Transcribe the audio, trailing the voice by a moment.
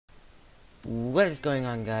What is going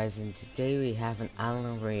on, guys? And today we have an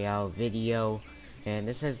Island Royale video, and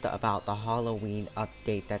this is about the Halloween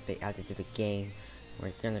update that they added to the game.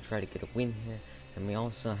 We're gonna try to get a win here, and we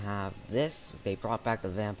also have this. They brought back the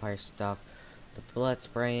vampire stuff, the blood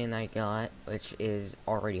spraying I got, which is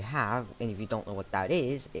already have. And if you don't know what that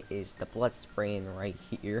is, it is the blood spraying right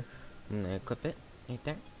here. I'm gonna equip it right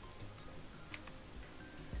there,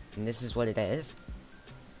 and this is what it is.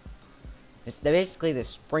 It's basically the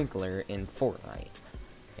sprinkler in Fortnite,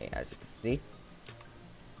 okay, as you can see.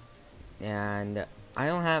 And I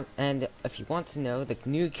don't have, and if you want to know, the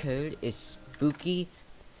new code is spooky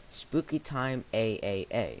time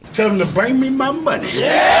AAA. Tell them to bring me my money.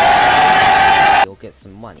 Yeah! You'll get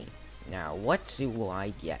some money. Now, what will I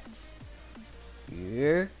get?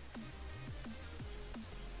 Here.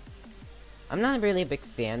 I'm not really a big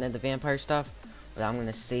fan of the vampire stuff, but I'm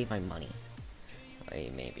gonna save my money.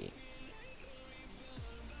 Wait, maybe.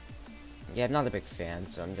 Yeah, I'm not a big fan,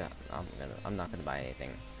 so I'm not gonna buy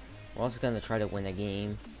anything. We're also gonna try to win a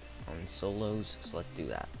game on solos, so let's do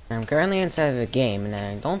that. I'm currently inside of the game, and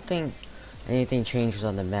I don't think anything changes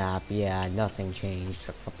on the map. Yeah, nothing changed,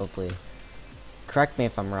 probably. Correct me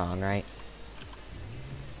if I'm wrong, right?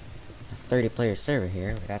 A 30-player server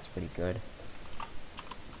here, but that's pretty good.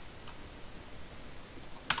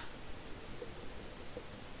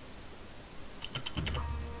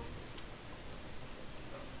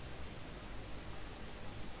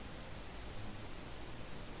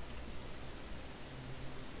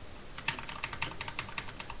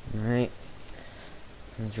 Alright,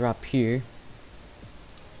 I'm gonna drop here.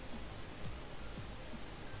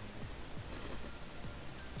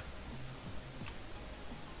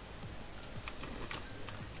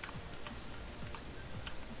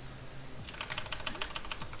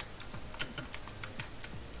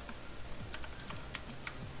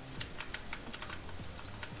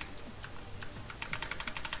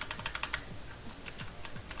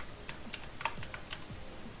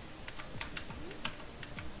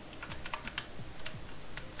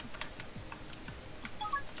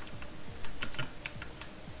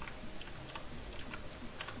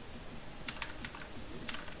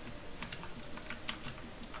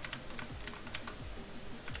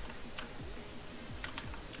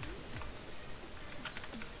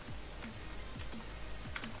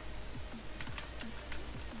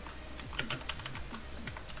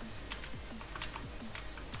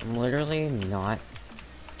 I'm literally not.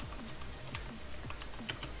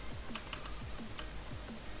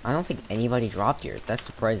 I don't think anybody dropped here. That's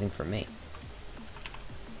surprising for me.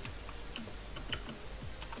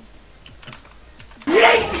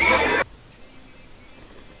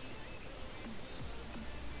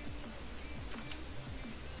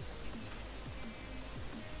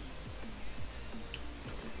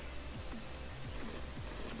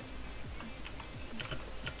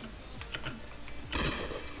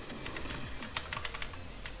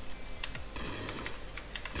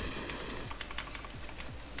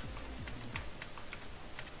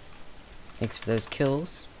 Thanks for those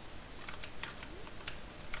kills.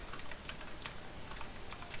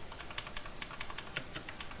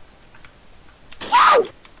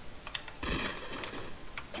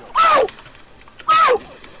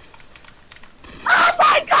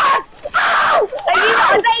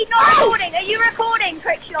 Are you recording,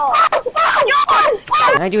 Crickshaw?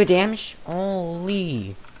 Can I do a damage?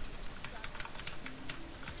 Holy.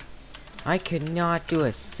 I could not do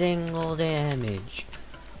a single damage.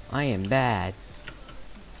 I am bad.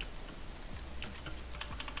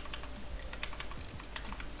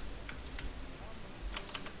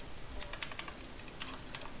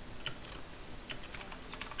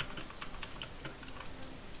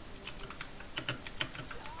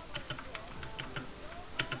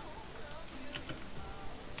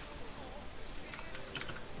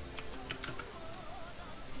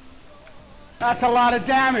 That's a lot of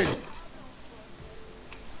damage.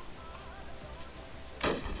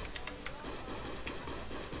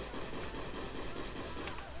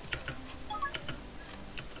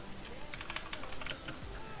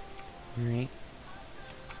 Alright.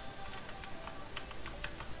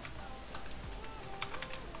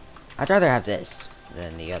 I'd rather have this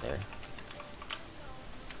than the other.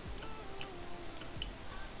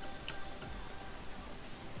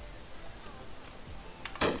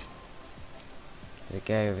 There's a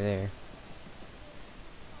guy over there.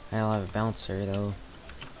 I don't have a bouncer though.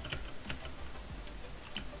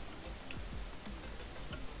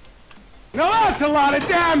 Now that's a lot of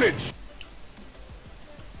damage.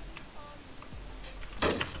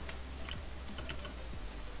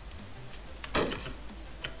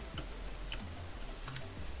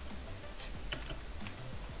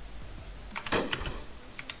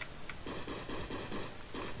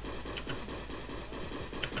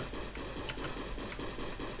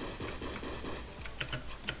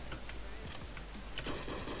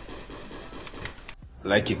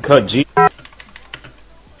 Like you cut G.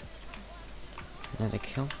 Another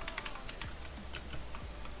kill.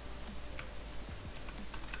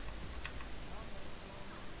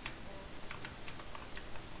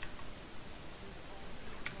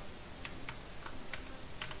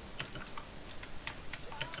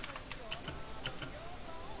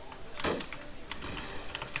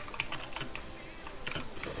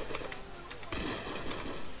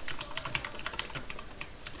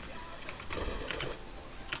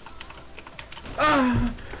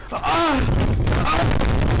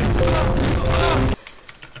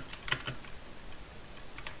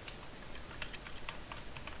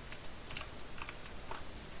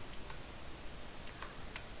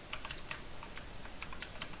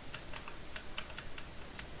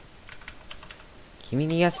 Give me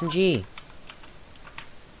the SMG.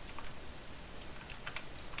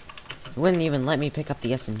 You wouldn't even let me pick up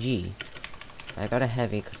the SMG. I got a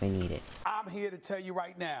heavy because I need it. I'm here to tell you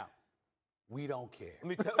right now, we don't care. Let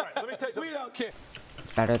me tell you something. We don't care.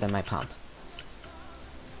 It's better than my pump.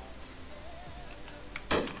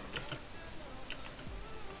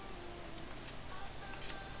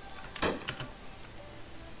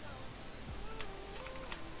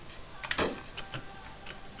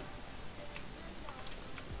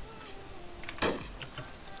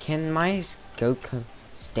 Can my scope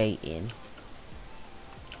stay in?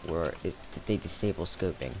 Or did they disable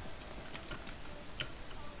scoping?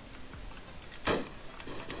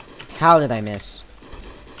 How did I miss?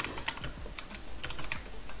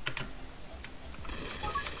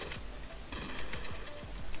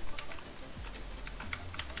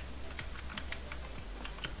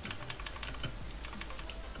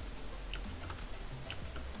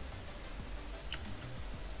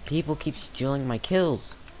 People keep stealing my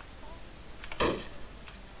kills.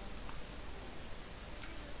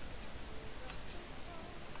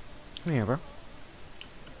 Come here, bro.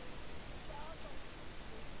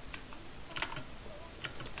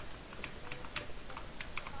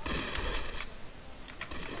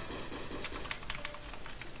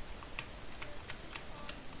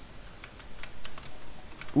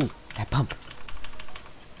 Ooh, that pump.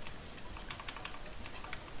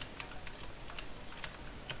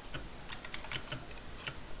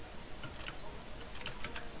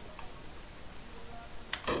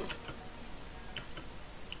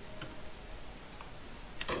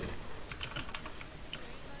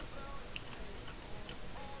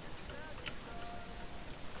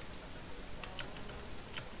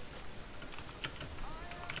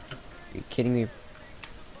 Are you kidding me?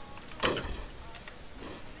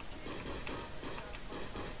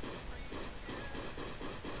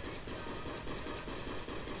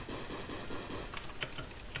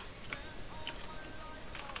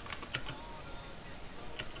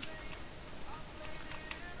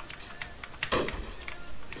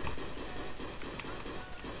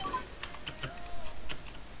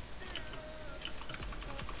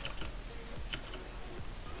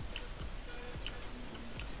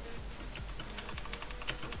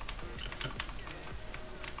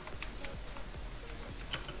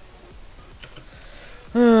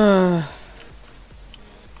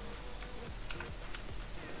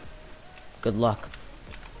 Good luck.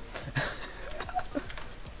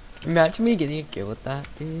 Imagine me getting a kill with that,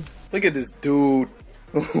 dude. Look at this dude.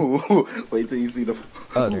 Wait till you see the.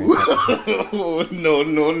 Oh, there is. Oh, no,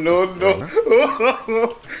 no, no, no.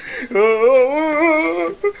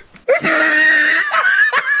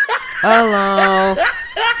 Hello.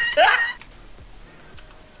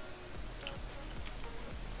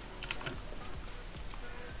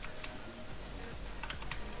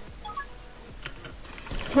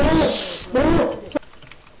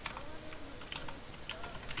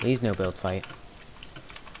 Please no build fight.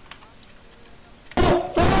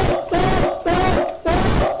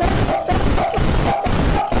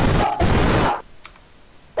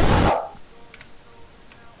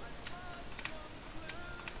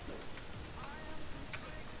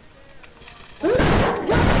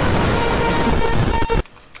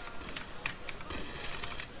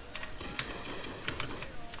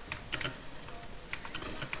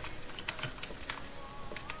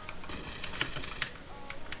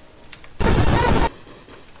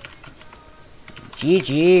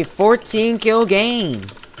 GG, 14 kill game.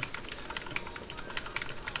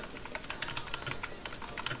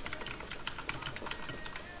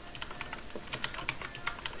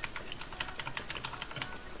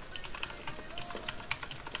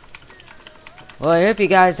 Well, I hope you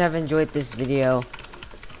guys have enjoyed this video,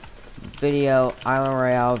 Island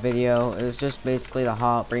Royale video. It was just basically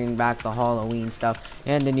bringing back the Halloween stuff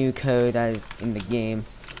and the new code that is in the game.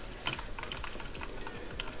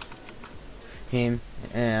 him.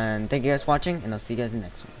 And thank you guys for watching, and I'll see you guys in the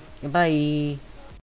next one. Goodbye.